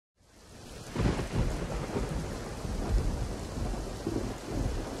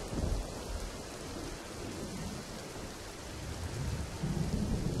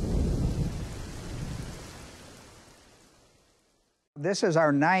This is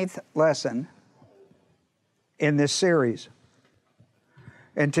our 9th lesson in this series.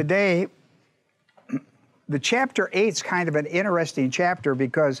 And today, the chapter 8 is kind of an interesting chapter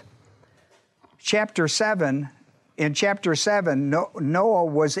because in chapter 7, Noah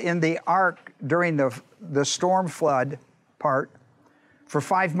was in the ark during the storm flood part for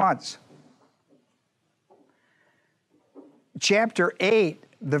 5 months. Chapter 8,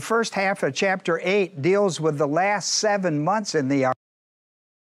 the first half of chapter 8 deals with the last 7 months in the ark.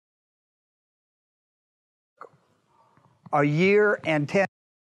 A year and 10.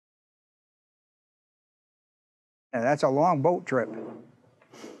 That's a long boat trip.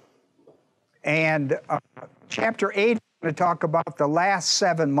 And chapter 8 is going to talk about the last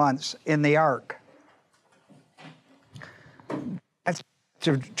 7 months in the ark. That's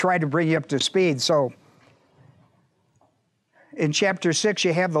to try to bring you up to speed. So in chapter 6,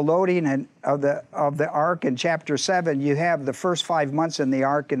 you have the loading of the ark. In chapter 7, you have the first 5 months in the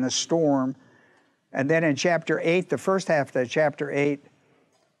ark in the storm. And then in chapter 8, the first half of chapter 8,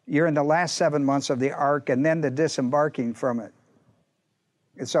 you're in the last 7 months of the ark, and then the disembarking from it.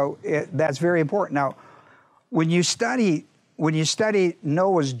 And so that's very important. Now, when you study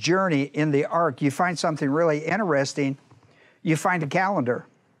Noah's journey in the ark, you find something really interesting. You find a calendar.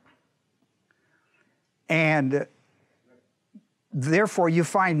 And therefore, you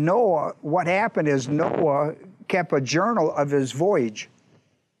find Noah, what happened is Noah kept a journal of his voyage.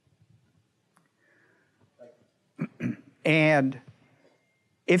 And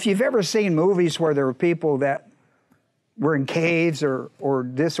if you've ever seen movies where there were people that were in caves or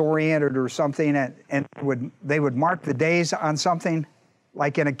disoriented or something, and they would mark the days on something,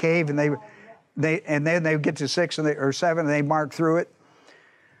 like in a cave, and then they would get to 6 or 7, and they mark through it.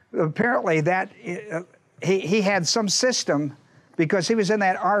 Apparently, that he had some system because he was in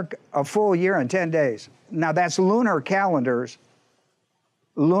that ark a full year and 10 days. Now that's lunar calendars.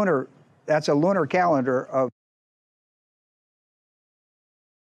 That's a lunar calendar of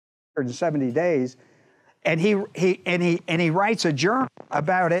 170 days, and he writes a journal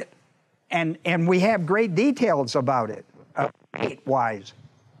about it, and we have great details about it, date-wise,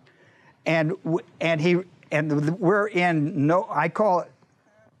 and we're in I call it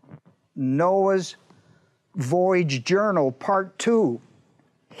Noah's Voyage Journal Part 2.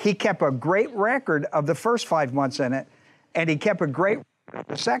 He kept a great record of the first 5 months in it, and he kept a great record of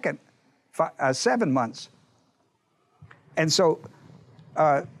the second 7 months, and so.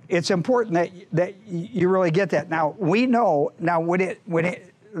 It's important that you really get that. Now we know. Now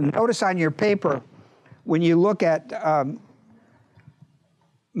notice on your paper when you look at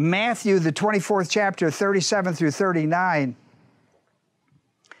Matthew the 24th chapter 37 through 39.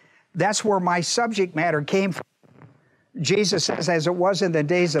 That's where my subject matter came from. Jesus says, "As it was in the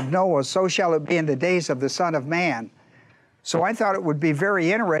days of Noah, so shall it be in the days of the Son of Man." So I thought it would be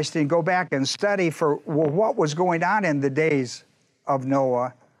very interesting to go back and study for what was going on in the days of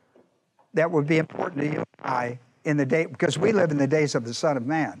Noah. That would be important to you and I in the day, because we live in the days of the Son of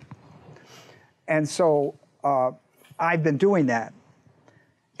Man. And so I've been doing that.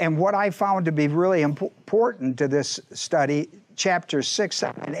 And what I found to be really important to this study, chapters 6,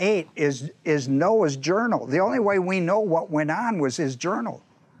 7, and 8, is Noah's journal. The only way we know what went on was his journal.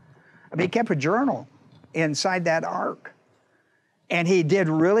 I mean, he kept a journal inside that ark. And he did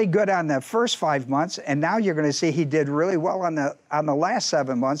really good on the first 5 months, and now you're going to see he did really well on the last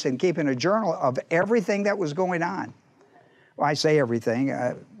 7 months in keeping a journal of everything that was going on. Well, I say everything,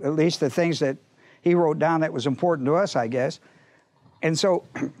 at least the things that he wrote down that was important to us, I guess. And so,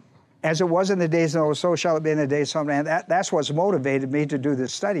 as it was in the days of Noah, so shall it be in the days of man. That's what's motivated me to do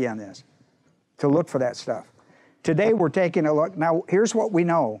this study on this, to look for that stuff. Today we're taking a look. Now, here's what we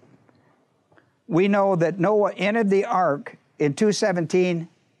know. We know that Noah entered the ark in 217,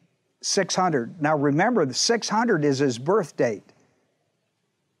 600. Now remember, the 600 is his birth date.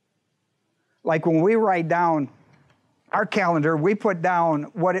 Like when we write down our calendar, we put down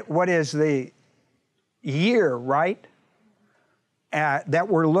what is the year, right? That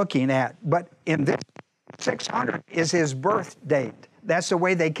we're looking at. But in this 600 is his birth date. That's the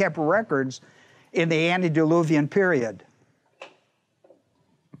way they kept records in the antediluvian period.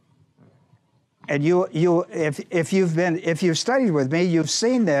 And if you've studied with me, you've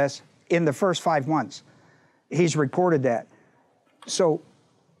seen this in the first 5 months. He's recorded that. So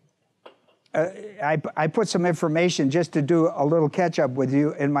I put some information just to do a little catch up with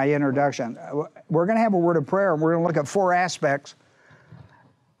you in my introduction. We're going to have a word of prayer, and we're going to look at 4 aspects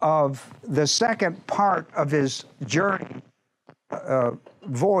of the second part of his journey,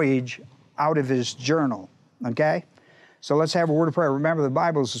 voyage out of his journal. Okay? So let's have a word of prayer. Remember, the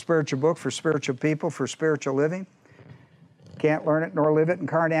Bible is a spiritual book for spiritual people, for spiritual living. Can't learn it nor live it in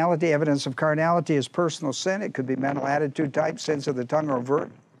carnality. Evidence of carnality is personal sin. It could be mental attitude type, sins of the tongue or overt.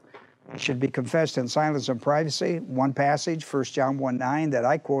 It should be confessed in silence and privacy. One passage, 1 John 1:9, that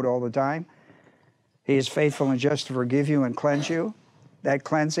I quote all the time. He is faithful and just to forgive you and cleanse you. That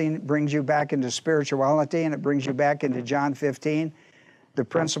cleansing brings you back into spirituality, and it brings you back into John 15. The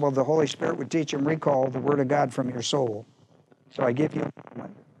principle of the Holy Spirit would teach and recall the Word of God from your soul. So I give you a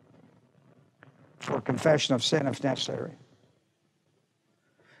moment for confession of sin if necessary.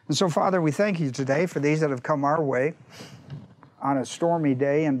 And so, Father, we thank you today for these that have come our way on a stormy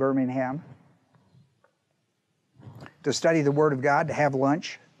day in Birmingham to study the Word of God, to have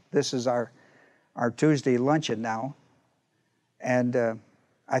lunch. This is our Tuesday luncheon now. And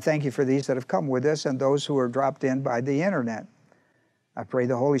I thank you for these that have come with us and those who are dropped in by the internet. I pray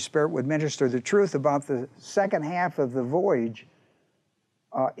the Holy Spirit would minister the truth about the second half of the voyage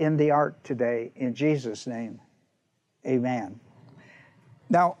in the ark today. In Jesus' name, amen.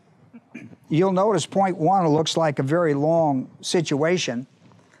 Now, you'll notice point 1 looks like a very long situation.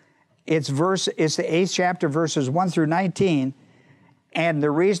 It's the 8th chapter, verses 1 through 19, and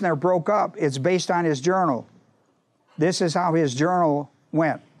the reason they're broke up, it's based on his journal. This is how his journal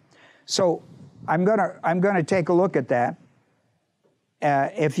went. So I'm gonna take a look at that.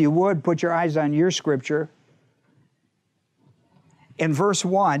 If you would, put your eyes on your scripture. In verse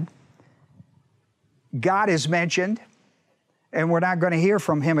 1, God is mentioned, and we're not going to hear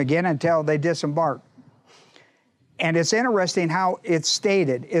from him again until they disembark. And it's interesting how it's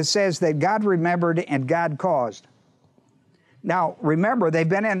stated. It says that God remembered and God caused. Now, remember, they've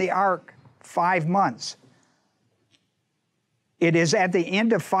been in the ark 5 months. It is at the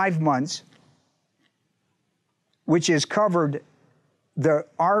end of 5 months, which is covered, the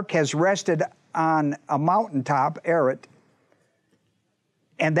ark has rested on a mountaintop, Ararat,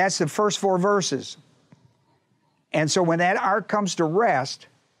 and that's the first 4 verses. And so when that ark comes to rest,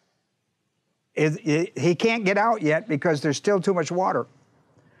 he can't get out yet because there's still too much water.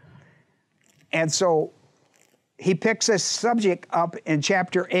 And so he picks this subject up in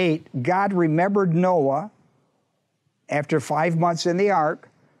chapter 8. God remembered Noah after 5 months in the ark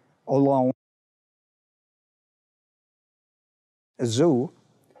alone. A zoo.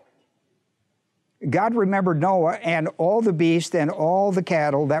 God remembered Noah and all the beasts and all the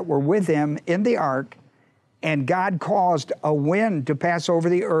cattle that were with him in the ark, and God caused a wind to pass over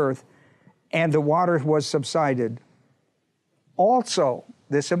the earth, and the water was subsided. Also,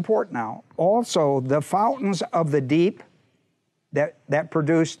 this is important now, also the fountains of the deep that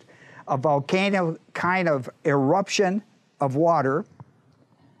produced a volcano kind of eruption of water,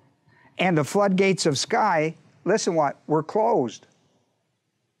 and the floodgates of sky, listen what, were closed.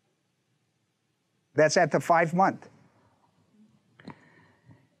 That's at the 5 month.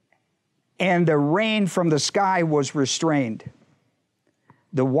 And the rain from the sky was restrained.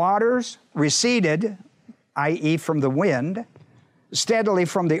 The waters receded, i.e. from the wind, steadily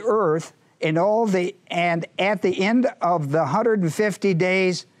from the earth, and at the end of the 150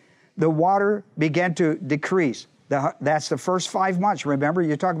 days, the water began to decrease. That's the first 5 months. Remember,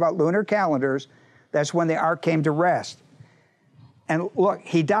 you talk about lunar calendars. That's when the ark came to rest. And look,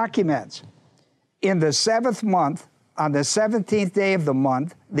 he documents, in the 7th month, on the 17th day of the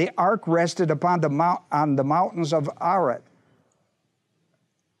month, the ark rested upon on the mountains of Ararat.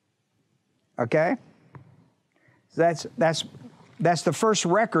 Okay? That's the first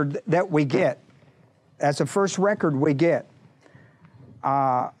record that we get. That's the first record we get.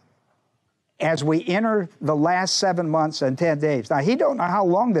 As we enter the last 7 months and 10 days. Now, he don't know how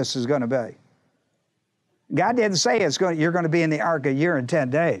long this is going to be. God didn't say you're going to be in the ark a year and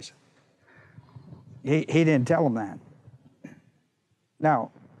 10 days. He didn't tell him that.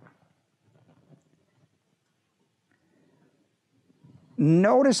 Now,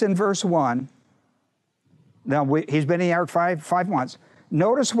 notice in verse 1, now he's been in the ark five months.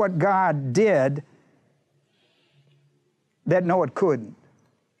 Notice what God did that Noah couldn't.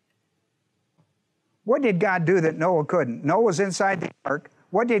 What did God do that Noah couldn't? Noah was inside the ark.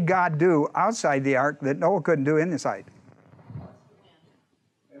 What did God do outside the ark that Noah couldn't do inside?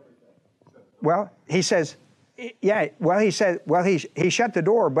 Well, he says, yeah, well, he shut the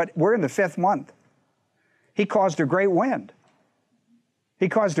door, but we're in the 5th month. He caused a great wind. He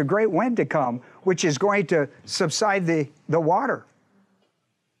caused a great wind to come, which is going to subside the water.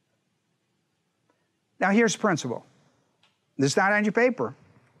 Now, here's the principle. This is not on your paper.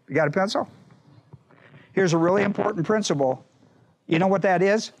 You got a pencil? Here's a really important principle. You know what that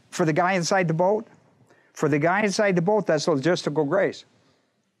is for the guy inside the boat? For the guy inside the boat, that's logistical grace.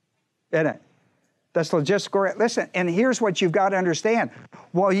 Isn't it? That's logistical grace. Listen, and here's what you've got to understand.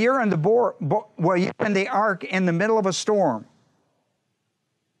 While you're in the ark in the middle of a storm,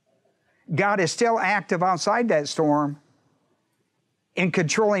 God is still active outside that storm in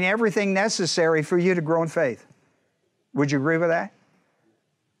controlling everything necessary for you to grow in faith. Would you agree with that?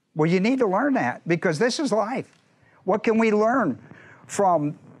 Well, you need to learn that because this is life. What can we learn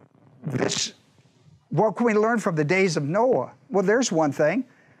from this? What can we learn from the days of Noah? Well, there's one thing.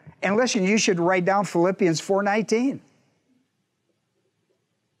 And listen, you should write down Philippians 4:19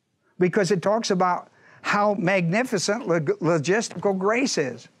 because it talks about how magnificent logistical grace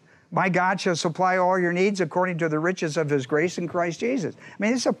is. My God shall supply all your needs according to the riches of His grace in Christ Jesus. I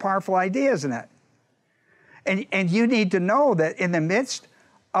mean, it's a powerful idea, isn't it? And you need to know that in the midst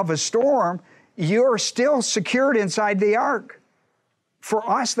of a storm, you're still secured inside the ark. For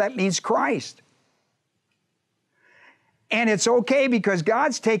us, that means Christ. And it's okay because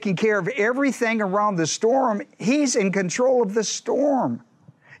God's taking care of everything around the storm. He's in control of the storm.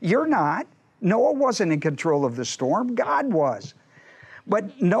 You're not. Noah wasn't in control of the storm. God was.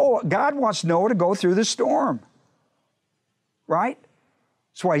 But God wants Noah to go through the storm. Right?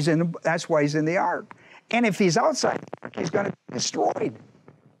 That's why he's in the ark. And if he's outside the ark, he's going to be destroyed.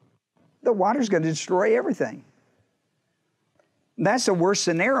 The water's going to destroy everything. That's the worst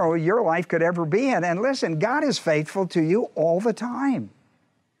scenario your life could ever be in. And listen, God is faithful to you all the time.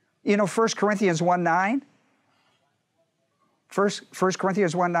 You know 1 Corinthians 1:9? 1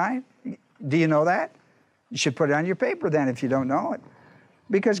 Corinthians 1:9? Do you know that? You should put it on your paper then if you don't know it.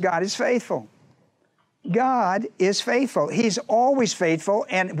 Because God is faithful. God is faithful. He's always faithful,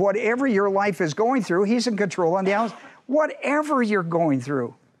 and whatever your life is going through, He's in control on the outside. Whatever you're going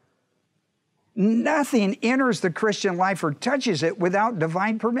through, nothing enters the Christian life or touches it without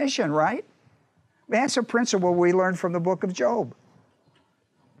divine permission, right? That's a principle we learned from the book of Job.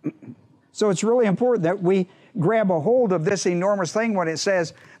 So it's really important that we grab a hold of this enormous thing when it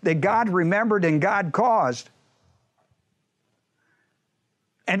says that God remembered and God caused.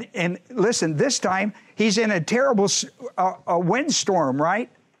 And listen, this time he's in a terrible a windstorm, right?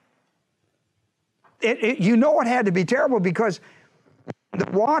 You know it had to be terrible because the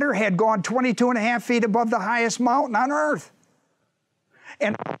water had gone 22.5 feet above the highest mountain on earth.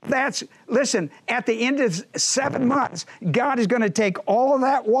 And listen, at the end of 7 months, God is going to take all of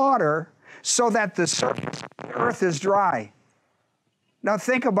that water so that the surface of the earth is dry. Now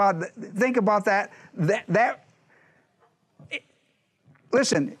think about that.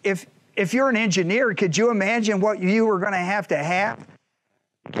 Listen, if you're an engineer, could you imagine what you were going to have dry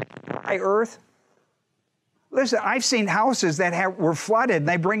earth? Listen, I've seen houses that were flooded, and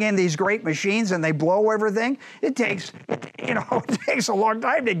they bring in these great machines and they blow everything. It takes a long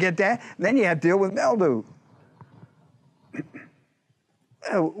time to get that. Then you have to deal with mildew.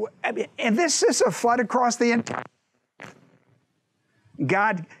 And this is a flood across the entire.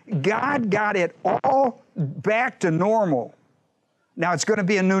 God got it all back to normal. Now it's going to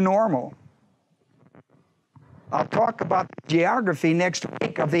be a new normal. I'll talk about the geography next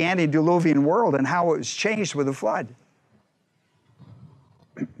week of the antediluvian world and how it was changed with the flood.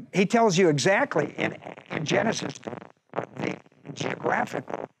 He tells you exactly in Genesis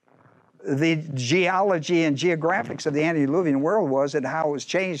the geology and geographics of the antediluvian world was and how it was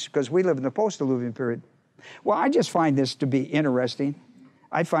changed because we live in the post-diluvian period. Well, I just find this to be interesting.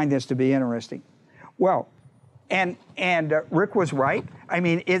 Well, and Rick was right. I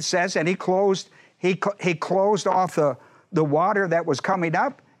mean, it says, and he closed off the water that was coming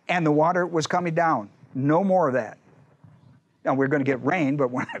up and the water was coming down. No more of that. Now, we're going to get rain, but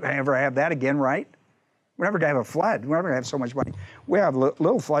we're not going to ever have that again, right? We're never going to have a flood. We're never going to have so much money. We have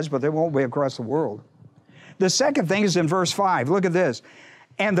little floods, but they won't be across the world. The second thing is in verse 5. Look at this.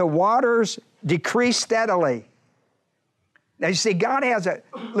 And the waters decrease steadily. Now, you see, God has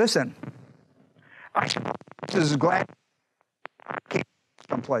listen, this is glad I came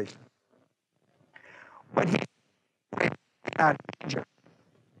someplace. But He's not danger.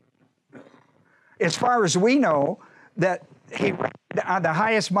 As far as we know, that He reigned on the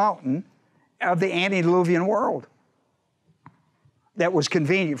highest mountain of the antediluvian world that was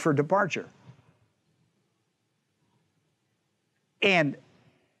convenient for departure. And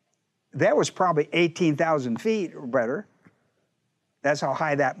that was probably 18,000 feet or better. That's how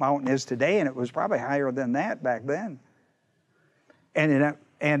high that mountain is today, and it was probably higher than that back then. And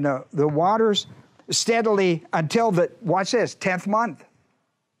the waters steadily until watch this, 10th month.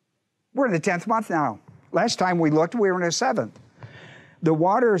 We're in the 10th month now. Last time we looked, we were in the 7th. The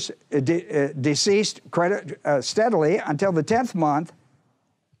waters deceased steadily until the 10th month.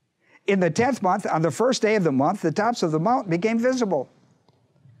 In the 10th month, on the first day of the month, the tops of the mountain became visible.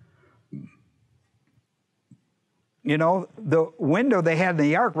 You know, the window they had in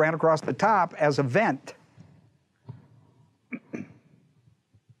the ark ran across the top as a vent.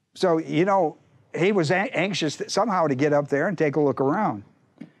 So, you know, he was anxious somehow to get up there and take a look around.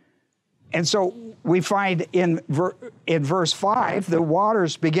 And so we find in verse 5, the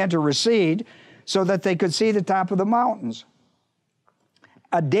waters began to recede so that they could see the top of the mountains.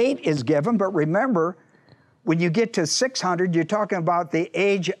 A date is given, but remember, when you get to 600, you're talking about the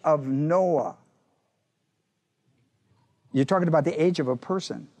age of Noah. You're talking about the age of a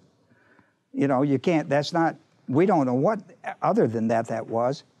person. You know, you can't, that's not, we don't know what other than that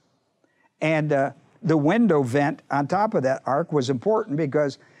was. And the window vent on top of that ark was important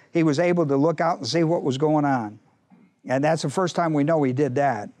because he was able to look out and see what was going on. And that's the first time we know he did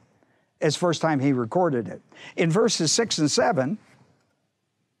that. It's the first time he recorded it. In verses 6 and 7,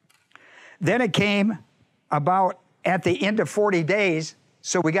 then it came about at the end of 40 days,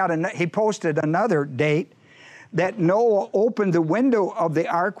 so he posted another date, that Noah opened the window of the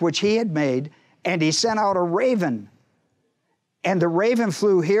ark which he had made, and he sent out a raven. And the raven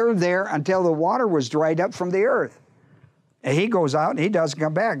flew here and there until the water was dried up from the earth. And he goes out and he doesn't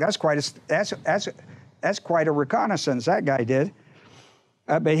come back. That's quite a reconnaissance that guy did.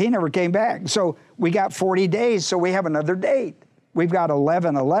 But he never came back. So we got 40 days, so we have another date. We've got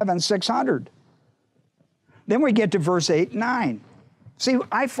 11/11/600. Then we get to verse 8 and 9. See,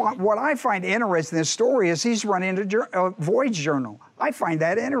 what I find interesting in this story is he's running a Voyage journal. I find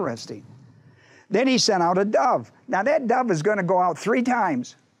that interesting. Then he sent out a dove. Now that dove is going to go out 3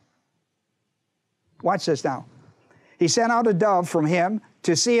 times. Watch this now. He sent out a dove from him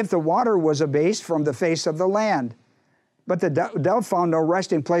to see if the water was abased from the face of the land. But the dove found no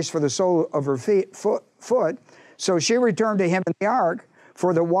resting place for the sole of her foot. So she returned to him in the ark,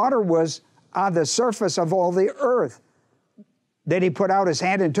 for the water was on the surface of all the earth. Then he put out his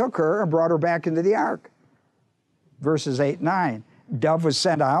hand and took her and brought her back into the ark. Verses 8 and 9. Dove was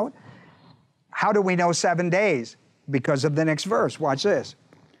sent out. How do we know 7 days? Because of the next verse. Watch this.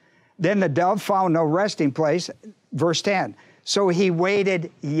 Then the dove found no resting place. Verse 10. So he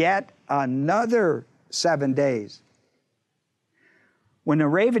waited yet another 7 days. When the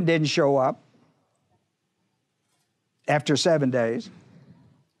raven didn't show up after 7 days,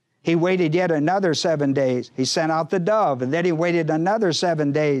 he waited yet another 7 days. He sent out the dove, and then he waited another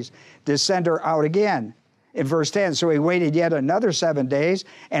 7 days to send her out again. In verse 10, so he waited yet another 7 days,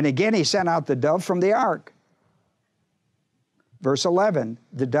 and again he sent out the dove from the ark. Verse 11,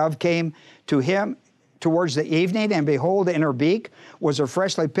 the dove came to him towards the evening, and behold, in her beak was a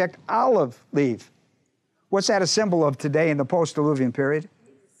freshly picked olive leaf. What's that a symbol of today in the post-Diluvian period?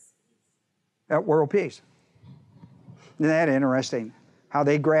 That world peace. Isn't that interesting? How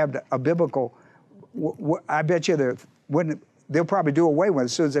they grabbed a biblical, I bet you they'll probably do away with it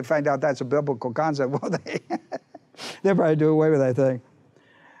as soon as they find out that's a biblical concept, won't they? They'll probably do away with that thing.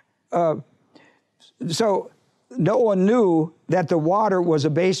 So Noah knew that the water was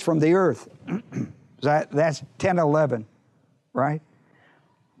abased from the earth. That's 10:11, right?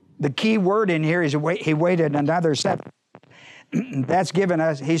 The key word in here is he waited another 7. That's given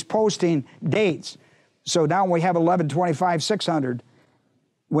us, he's posting dates. So now we have 11/25/600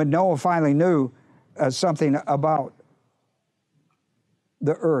 when Noah finally knew something about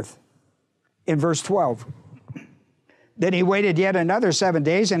the earth. In verse 12, then he waited yet another 7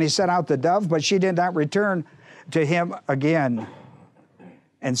 days, and he sent out the dove, but she did not return to him again.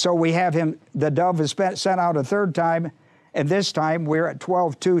 And so we have the dove is sent out a third time, and this time we're at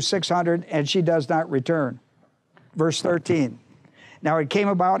 12/2/600, and she does not return. Verse 13, now it came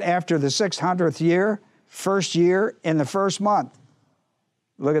about after the 600th year, first year in the first month.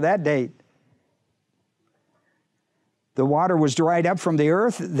 Look at that date. The water was dried up from the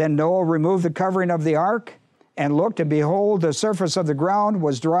earth. Then Noah removed the covering of the ark and looked, and behold, the surface of the ground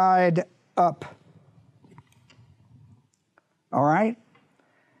was dried up. All right?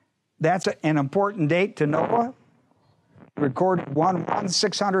 That's an important date to Noah. Recorded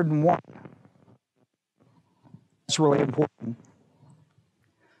 1/1/601. That's really important.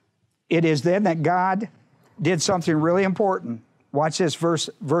 It is then that God did something really important. Watch this, verse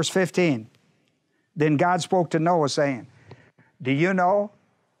 15. Then God spoke to Noah, saying, do you know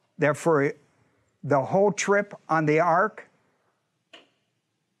that for the whole trip on the ark,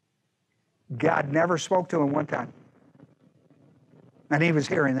 God never spoke to him one time? And he was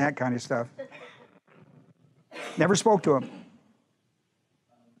hearing that kind of stuff. Never spoke to him.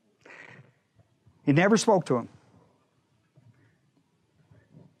 He never spoke to him.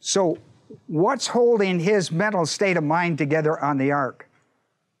 So what's holding his mental state of mind together on the ark?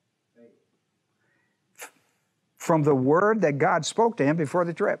 From the word that God spoke to him before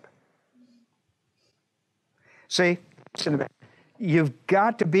the trip. See, you've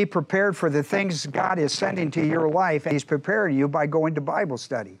got to be prepared for the things God is sending to your life, and he's preparing you by going to Bible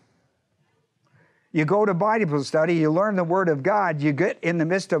study. You go to Bible study, you learn the Word of God, you get in the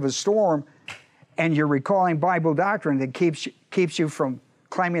midst of a storm, and you're recalling Bible doctrine that keeps you from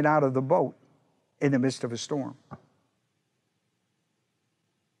climbing out of the boat in the midst of a storm.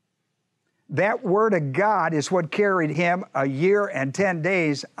 That Word of God is what carried him a year and 10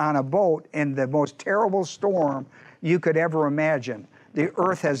 days on a boat in the most terrible storm you could ever imagine. The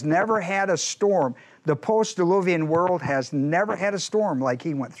earth has never had a storm. The post-diluvian world has never had a storm like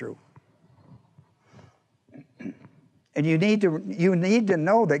he went through. And you need to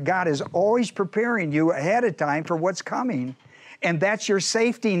know that God is always preparing you ahead of time for what's coming. And that's your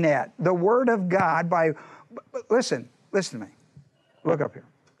safety net. The Word of God listen to me. Look up here.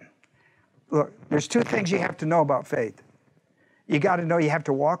 Look, there's two things you have to know about faith. You got to know you have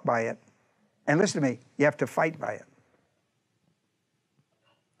to walk by it. And listen to me, you have to fight by it.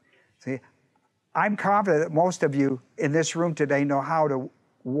 See, I'm confident that most of you in this room today know how to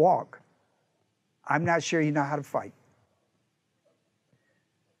walk. I'm not sure you know how to fight.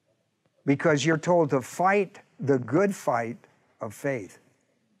 Because you're told to fight the good fight of faith.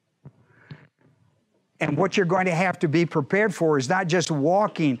 And what you're going to have to be prepared for is not just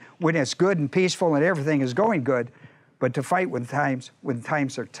walking when it's good and peaceful and everything is going good, but to fight when times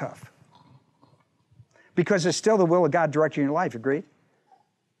are tough. Because it's still the will of God directing your life, agreed?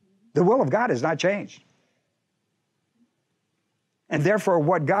 The will of God has not changed. And therefore,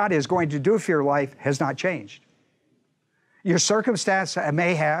 what God is going to do for your life has not changed. Your circumstances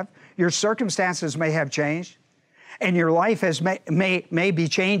may have changed, and your life may be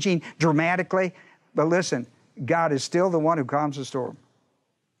changing dramatically. But listen, God is still the one who calms the storm.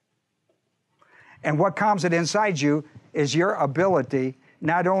 And what calms it inside you is your ability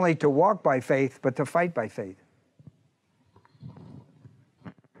not only to walk by faith, but to fight by faith.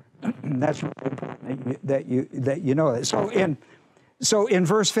 That's really important that you know that. So in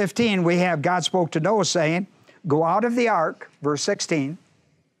verse 15, we have God spoke to Noah saying, "Go out of the ark," verse 16.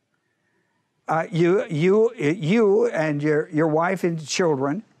 You and your wife and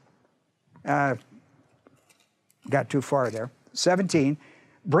children. Got too far there. 17,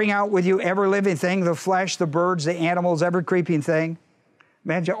 bring out with you every living thing, the flesh, the birds, the animals, every creeping thing.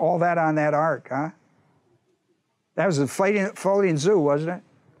 Imagine all that on that ark, huh? That was a floating zoo, wasn't it?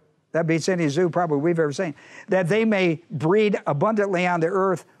 That beats any zoo probably we've ever seen. That they may breed abundantly on the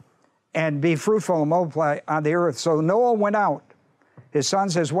earth and be fruitful and multiply on the earth. So Noah went out, his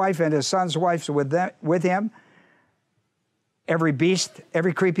sons, his wife, and his sons' wives with him. Every beast,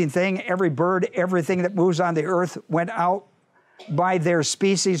 every creeping thing, every bird, everything that moves on the earth went out by their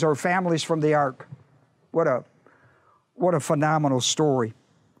species or families from the ark. What a phenomenal story.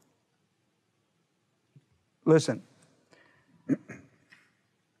 Listen,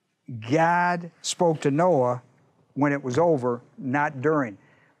 God spoke to Noah when it was over, not during.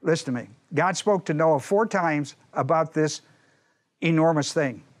 Listen to me. God spoke to Noah 4 times about this enormous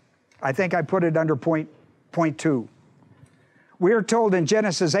thing. I think I put it under point 2. We are told in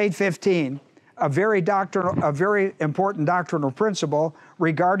Genesis 8:15 a very important doctrinal principle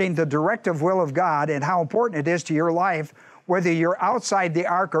regarding the directive will of God and how important it is to your life, whether you're outside the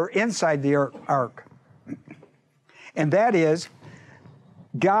ark or inside the ark. And that is,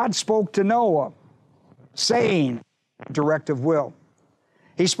 God spoke to Noah, saying, directive will.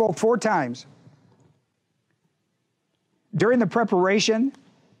 He spoke 4 times. During the preparation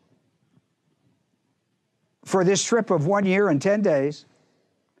for this trip of 1 year and 10 days,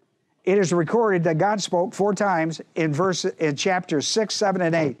 it is recorded that God spoke 4 times in chapters 6, 7,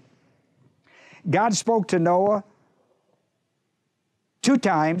 and 8. God spoke to Noah 2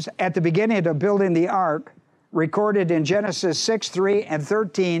 times at the beginning of building the ark, recorded in Genesis 6, 3, and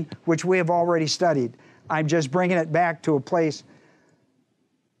 13, which we have already studied. I'm just bringing it back to a place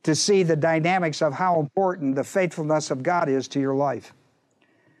to see the dynamics of how important the faithfulness of God is to your life.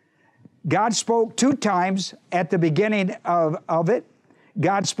 God spoke 2 times at the beginning of it.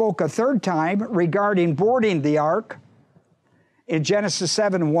 God spoke a 3rd time regarding boarding the ark in Genesis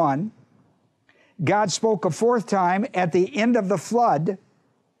 7:1. God spoke a 4th time at the end of the flood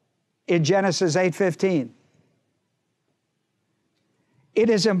in Genesis 8:15. It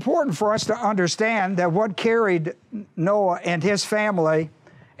is important for us to understand that what carried Noah and his family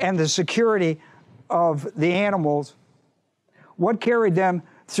and the security of the animals, what carried them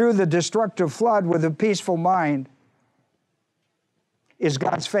through the destructive flood with a peaceful mind, is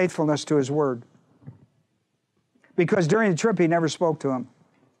God's faithfulness to His Word. Because during the trip, He never spoke to him.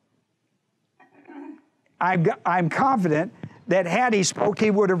 I'm confident that had He spoke,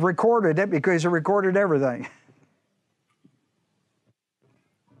 He would have recorded it, because He recorded everything.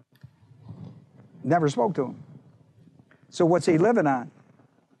 Never spoke to him. So what's he living on?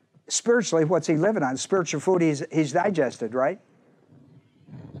 spiritually, what's he living on? Spiritual food he's digested, right?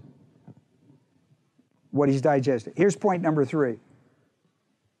 What he's digested. Here's point number 3.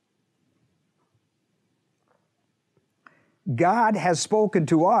 God has spoken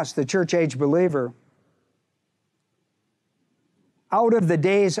to us, the church age believer, out of the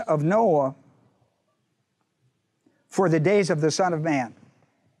days of Noah for the days of the Son of Man.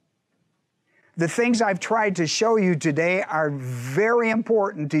 The things I've tried to show you today are very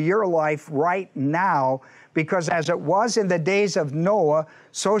important to your life right now, because as it was in the days of Noah,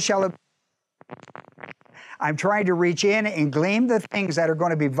 so shall it be. I'm trying to reach in and glean the things that are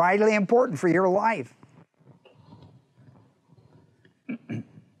going to be vitally important for your life.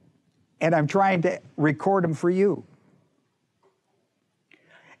 And I'm trying to record them for you.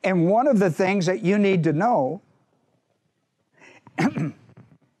 And one of the things that you need to know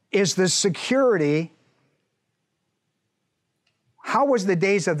is the security. How was the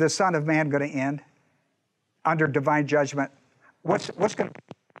days of the Son of Man going to end? Under divine judgment. What's going to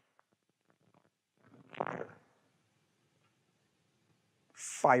fire?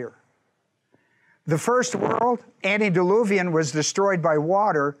 Fire. The first world, antediluvian, was destroyed by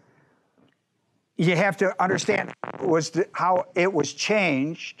water. You have to understand how it was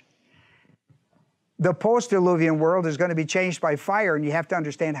changed. The post-diluvian world is going to be changed by fire, and you have to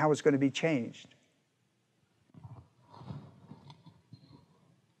understand how it's going to be changed.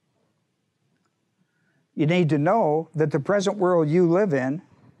 You need to know that the present world you live in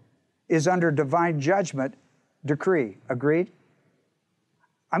is under divine judgment decree. Agreed?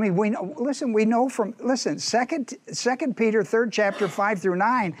 I mean, we know from 2 Peter 3rd chapter 5 through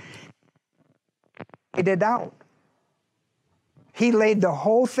 9, he laid it out. He laid the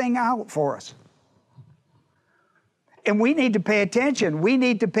whole thing out for us. And we need to pay attention. We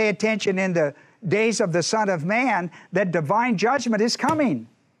need to pay attention in the days of the Son of Man that divine judgment is coming.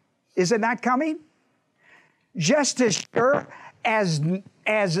 Is it not coming? Just as sure as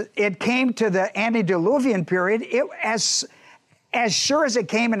it came to the antediluvian period, as sure as it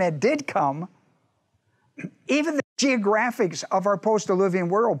came, and it did come, even the geographics of our post-diluvian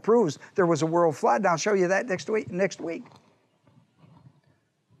world proves there was a world flood. And I'll show you that next week.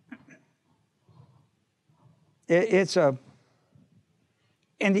 And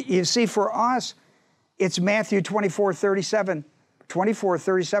you see, for us, it's Matthew 24:37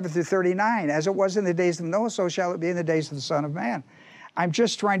 through 39. As it was in the days of Noah, so shall it be in the days of the Son of Man. I'm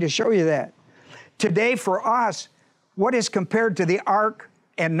just trying to show you that. Today, for us, what is compared to the ark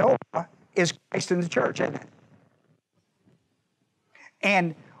and Noah is Christ in the church, isn't it?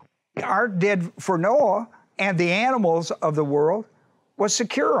 And the ark did for Noah and the animals of the world was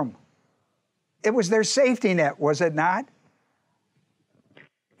secure them. It was their safety net, was it not?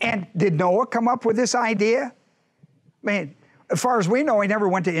 And did Noah come up with this idea? I mean, as far as we know, he never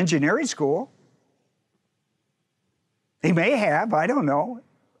went to engineering school. He may have, I don't know.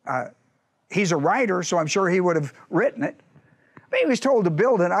 He's a writer, so I'm sure he would have written it. But he was told to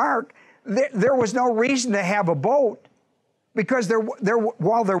build an ark. There was no reason to have a boat, because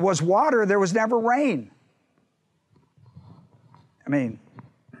while there was water, there was never rain. I mean,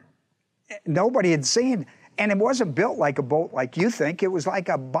 nobody had seen, and it wasn't built like a boat like you think. It was like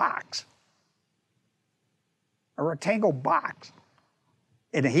a box, a rectangle box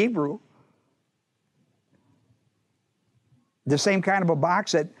in Hebrew. The same kind of a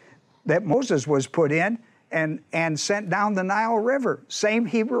box that Moses was put in and sent down the Nile River. Same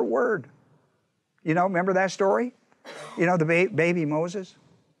Hebrew word. You know, remember that story? You know, the baby Moses?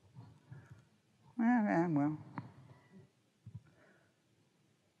 Well.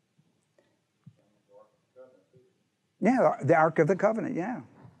 Yeah, the Ark of the Covenant, yeah.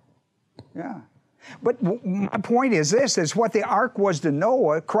 But my point is this, is what the ark was to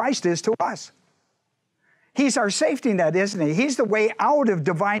Noah, Christ is to us. He's our safety net, isn't he? He's the way out of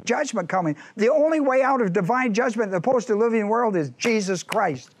divine judgment coming. The only way out of divine judgment in the post-diluvian world is Jesus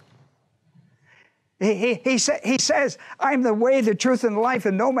Christ. He says, I'm the way, the truth, and the life,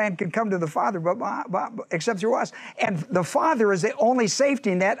 and no man can come to the Father but except through us. And the Father is the only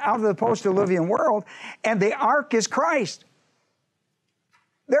safety net out of the post-diluvian world, and the ark is Christ.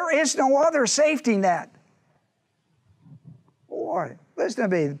 There is no other safety net. Boy, listen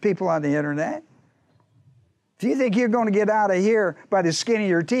to me, people on the internet. If you think you're going to get out of here by the skin of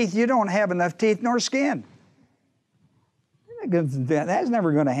your teeth, you don't have enough teeth nor skin. That's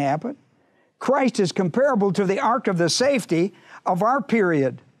never going to happen. Christ is comparable to the ark of the safety of our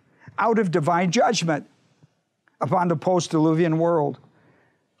period, out of divine judgment upon the post-diluvian world.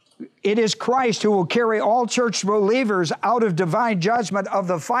 It is Christ who will carry all church believers out of divine judgment of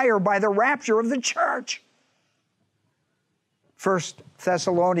the fire by the rapture of the church. 1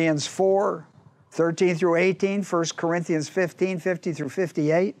 Thessalonians 4, 13 through 18, 1 Corinthians 15, 50 through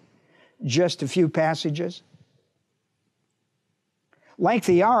 58, just a few passages. Like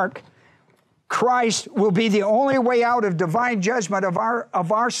the ark, Christ will be the only way out of divine judgment of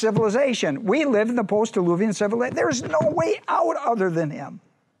our civilization. We live in the post-diluvian civilization. There's no way out other than him.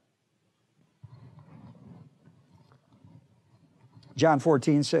 John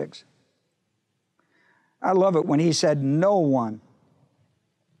 14, 6. I love it when he said, no one.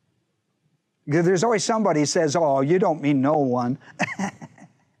 Because there's always somebody who says, oh, you don't mean no one.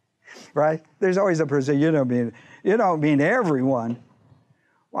 Right? There's always a person, you don't mean everyone.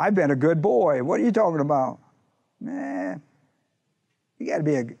 Well, I've been a good boy. What are you talking about? Man, you got to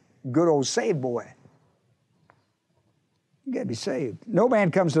be a good old saved boy. You got to be saved. No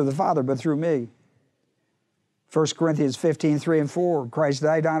man comes to the Father but through me. 1 Corinthians 15, 3 and 4. Christ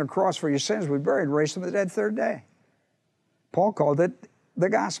died on a cross for your sins. We buried, raised from the dead third day. Paul called it the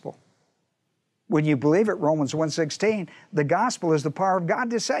gospel. When you believe it, Romans 1:16, the gospel is the power of God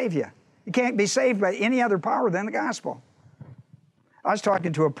to save you. You can't be saved by any other power than the gospel. I was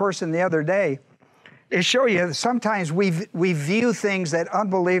talking to a person the other day. It shows you that sometimes we view things that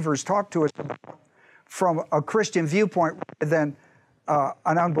unbelievers talk to us about from a Christian viewpoint rather than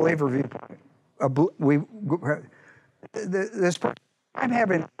an unbeliever viewpoint. I'm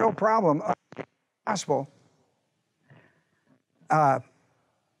having no problem with the gospel.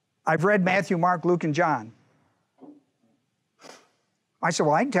 I've read Matthew, Mark, Luke, and John. I said,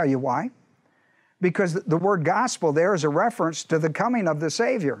 well, I can tell you why. Because the word gospel there is a reference to the coming of the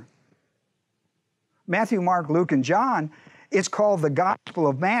Savior. Matthew, Mark, Luke, and John, it's called the Gospel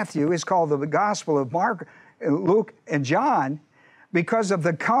of Matthew. It's called the Gospel of Mark, Luke, and John because of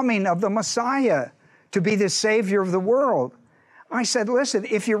the coming of the Messiah to be the Savior of the world. I said, listen,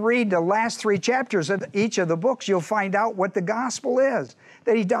 if you read the last 3 chapters of each of the books, you'll find out what the gospel is.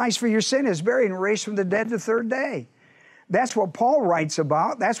 That he dies for your sin, is buried, and raised from the dead the third day. That's what Paul writes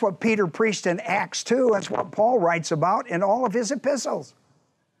about. That's what Peter preached in Acts 2. That's what Paul writes about in all of his epistles.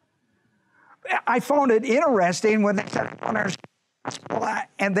 I found it interesting when they said,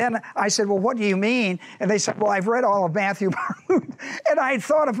 and then I said, well, what do you mean? And they said, well, I've read all of Matthew, Mark, Luke. And I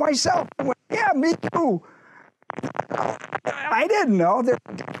thought of myself, yeah, me too. I didn't know there's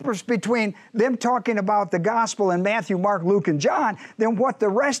a difference between them talking about the gospel in Matthew, Mark, Luke, and John than what the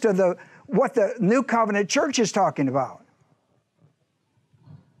rest of what the New Covenant church is talking about.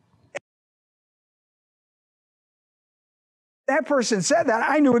 That person said that,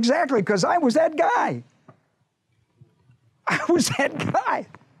 I knew exactly because I was that guy. I was that guy.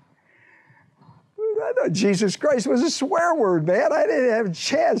 I thought Jesus Christ was a swear word, man. I didn't have a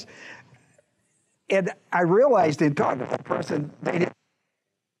chance. And I realized in talking to that person,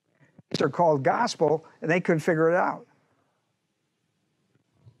 they're called gospel, and they couldn't figure it out.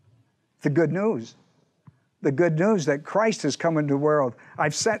 The good news. The good news that Christ has come into the world. I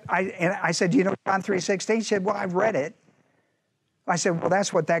said, you know John 3:16? She said, well, I've read it. I said, well,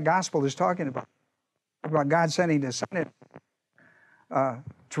 that's what that gospel is talking about God sending His Son to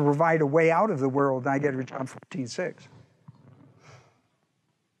provide a way out of the world. And I get John 14:6.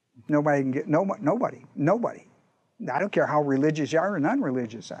 Nobody can get, nobody. I don't care how religious you are or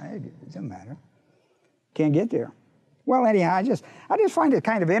non-religious. It doesn't matter. Can't get there. Well, anyhow, I just find it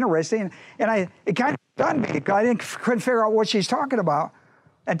kind of interesting, and it kind of stunned me because I couldn't figure out what she's talking about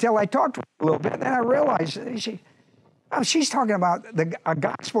until I talked to her a little bit. And then I realized she's talking about a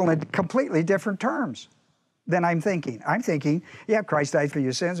gospel in completely different terms than I'm thinking. I'm thinking, yeah, Christ died for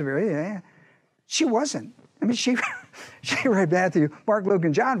your sins. Yeah. She wasn't. I mean, she read Matthew, Mark, Luke,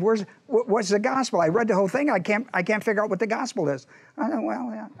 and John. What's the gospel? I read the whole thing. I can't figure out what the gospel is. I know,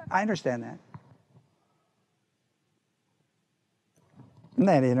 well, yeah, I understand that. Isn't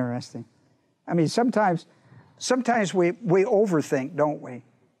that interesting? I mean, sometimes we overthink, don't we?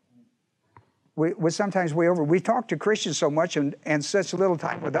 Sometimes we talk to Christians so much and such little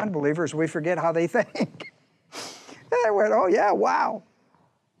time with unbelievers, we forget how they think. And I went, oh yeah, wow.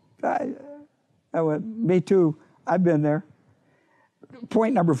 I went, me too. I've been there.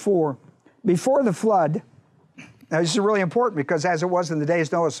 Point number 4. Before the flood, now this is really important because as it was in the days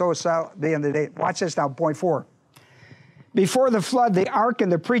of Noah, so shall be in the day. Watch this now, point 4. Before the flood, the ark and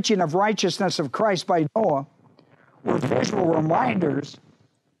the preaching of righteousness of Christ by Noah were visual reminders.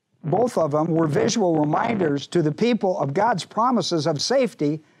 Both of them were visual reminders to the people of God's promises of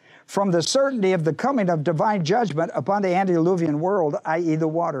safety from the certainty of the coming of divine judgment upon the antediluvian world, i.e. the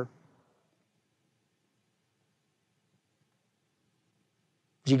water.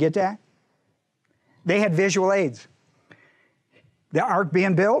 Did you get that? They had visual aids. The ark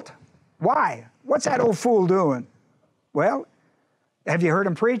being built. Why? What's that old fool doing? Well, Have you heard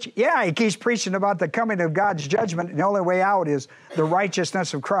him preach? Yeah, he keeps preaching about the coming of God's judgment, and the only way out is the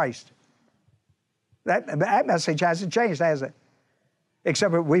righteousness of Christ. That message hasn't changed, has it?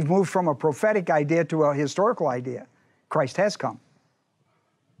 Except that we've moved from a prophetic idea to a historical idea. Christ has come.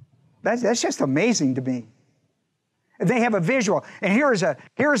 That's just amazing to me. They have a visual. And here's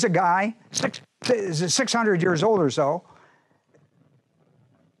a guy, 600 years old or so,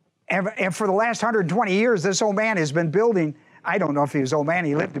 and for the last 120 years, this old man has been building. I don't know if he was old man.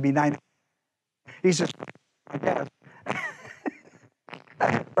 He lived to be 90. He's just, I guess.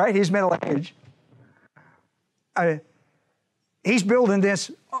 Right? He's middle-aged. He's building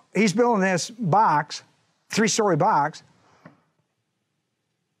this box, 3-story box,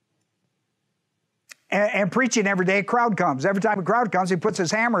 and preaching every day. A crowd comes. Every time a crowd comes, he puts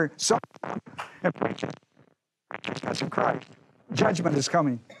his hammer and preaches. That's in Christ. Judgment is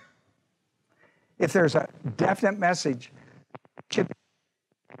coming. If there's a definite message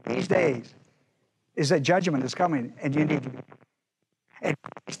these days, is that judgment is coming, and you need to be. And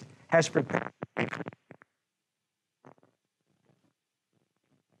Christ has prepared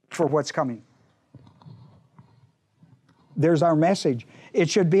for what's coming. There's our message. It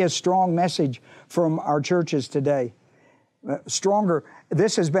should be a strong message from our churches today. Stronger.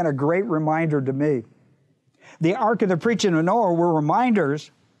 This has been a great reminder to me. The ark and the preaching of Noah were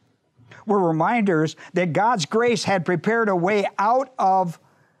reminders that God's grace had prepared a way out of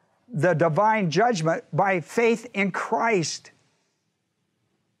the divine judgment by faith in Christ.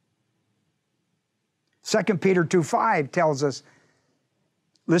 2 Peter 2:5 tells us,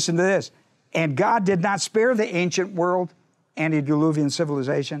 listen to this, and God did not spare the ancient world, antediluvian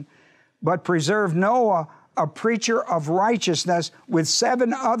civilization, but preserved Noah, a preacher of righteousness, with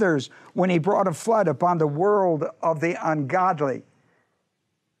 7 others when he brought a flood upon the world of the ungodly.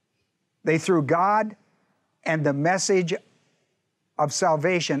 They threw God and the message of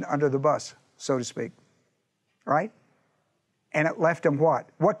salvation under the bus, so to speak, right? And it left them what?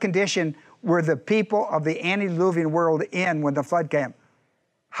 What condition were the people of the antediluvian world in when the flood came?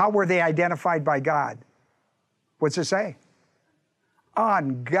 How were they identified by God? What's it say?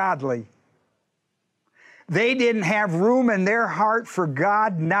 Ungodly. They didn't have room in their heart for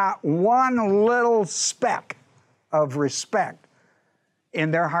God, not one little speck of respect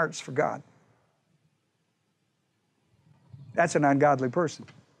in their hearts for God. That's an ungodly person.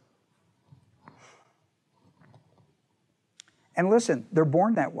 And listen, they're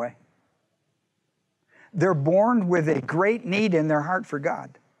born that way. They're born with a great need in their heart for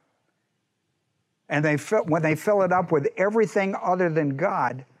God. And when they fill it up with everything other than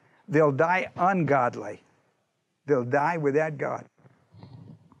God, they'll die ungodly. They'll die without God.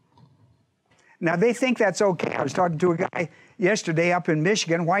 Now, they think that's okay. I was talking to a guy yesterday up in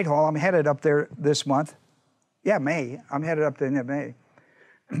Michigan, Whitehall. I'm headed up there this month. Yeah, May. I'm headed up there in May.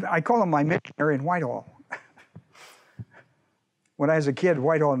 I call him my missionary in Whitehall. When I was a kid,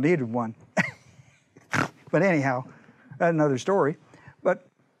 Whitehall needed one. But anyhow, that's another story. But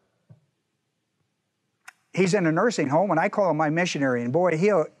he's in a nursing home, and I call him my missionary. And boy,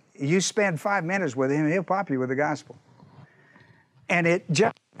 you spend 5 minutes with him, he'll pop you with the gospel. And it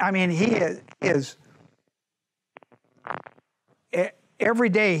just, he is every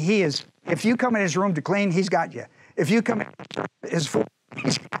day he is, if you come in his room to clean, he's got you. If you come in his food,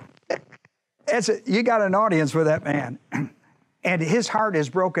 he's got you. You got an audience with that man. And his heart is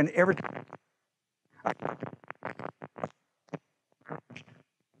broken every time.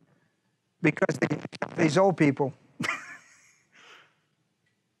 Because these old people,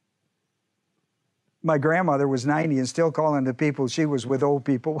 my grandmother was 90 and still calling the people she was with old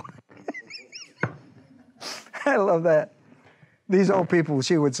people. I love that. These old people,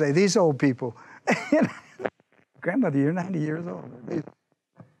 she would say, these old people. Grandmother, you're 90 years old.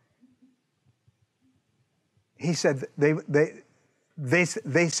 He said, they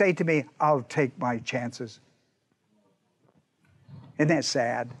say to me, I'll take my chances. Isn't that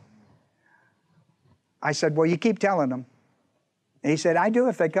sad? I said, well, you keep telling them. And he said, I do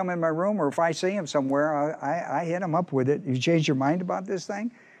if they come in my room or if I see them somewhere, I hit them up with it. You change your mind about this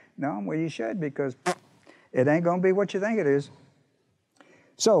thing? No, well, you should, because it ain't going to be what you think it is.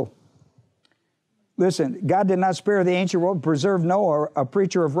 So, listen, God did not spare the ancient world, preserve Noah, a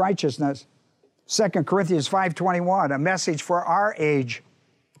preacher of righteousness. 2 Corinthians 5:21, a message for our age,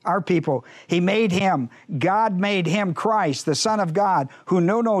 our people. He made him, God made him Christ, the Son of God, who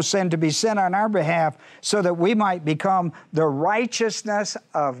knew no sin, to be sin on our behalf, so that we might become the righteousness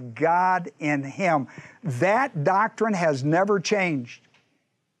of God in him. That doctrine has never changed.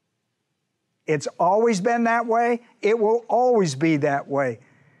 It's always been that way. It will always be that way.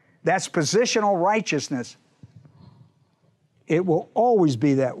 That's positional righteousness. It will always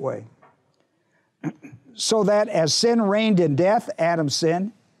be that way. So that as sin reigned in death, Adam's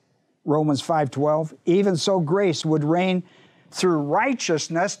sin, Romans 5:12, even so grace would reign through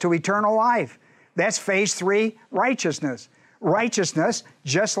righteousness to eternal life. That's phase 3, righteousness. Righteousness,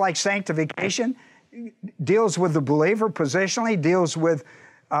 just like sanctification, deals with the believer positionally, deals with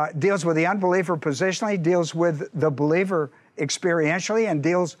the unbeliever positionally, deals with the believer experientially, and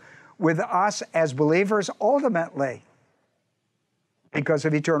deals with us as believers ultimately because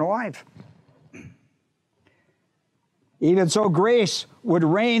of eternal life. Even so, grace would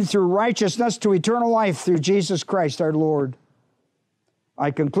reign through righteousness to eternal life through Jesus Christ our Lord.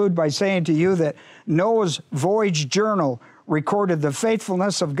 I conclude by saying to you that Noah's Voyage journal recorded the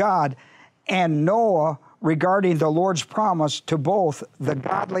faithfulness of God and Noah regarding the Lord's promise to both the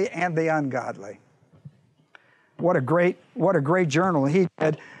godly and the ungodly. What a great journal he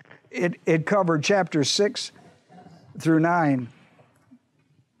did. It covered chapters 6 through 9.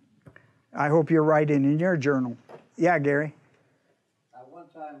 I hope you're writing in your journal. Yeah, Gary. I one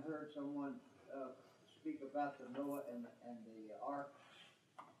time heard someone speak about the Noah and the ark.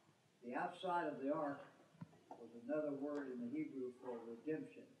 The outside of the ark was another word in the Hebrew for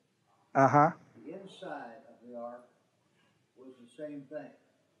redemption. Uh-huh. The inside of the ark was the same thing.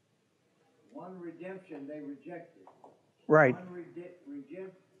 One redemption they rejected. Right. One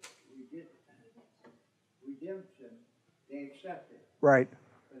redemption they accepted. Right.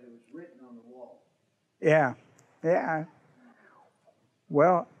 But it was written on the wall. Yeah. Yeah.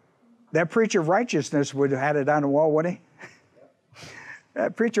 Well, that preacher of righteousness would have had it on the wall, wouldn't he?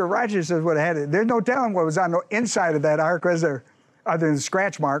 That preacher of righteousness would have had it. There's no telling what was on the inside of that ark, was there, other than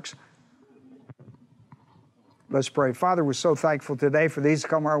scratch marks. Let's pray. Father, we're so thankful today for these to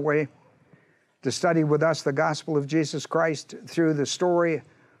come our way to study with us the gospel of Jesus Christ through the story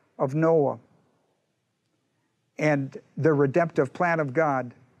of Noah and the redemptive plan of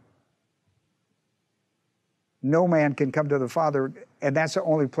God. No man can come to the Father, and that's the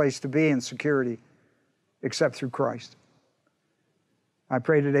only place to be in security except through Christ. I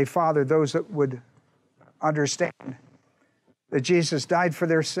pray today, Father, those that would understand that Jesus died for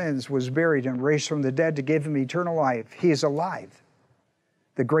their sins, was buried, and raised from the dead to give them eternal life. He is alive.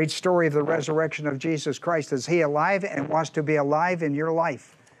 The great story of the resurrection of Jesus Christ is He alive and wants to be alive in your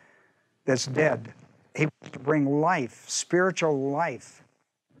life that's dead. He wants to bring life, spiritual life,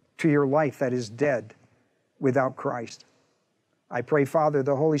 to your life that is dead without Christ. I pray, Father,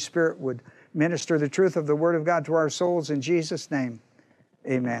 the Holy Spirit would minister the truth of the Word of God to our souls in Jesus' name.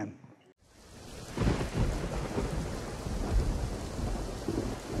 Amen.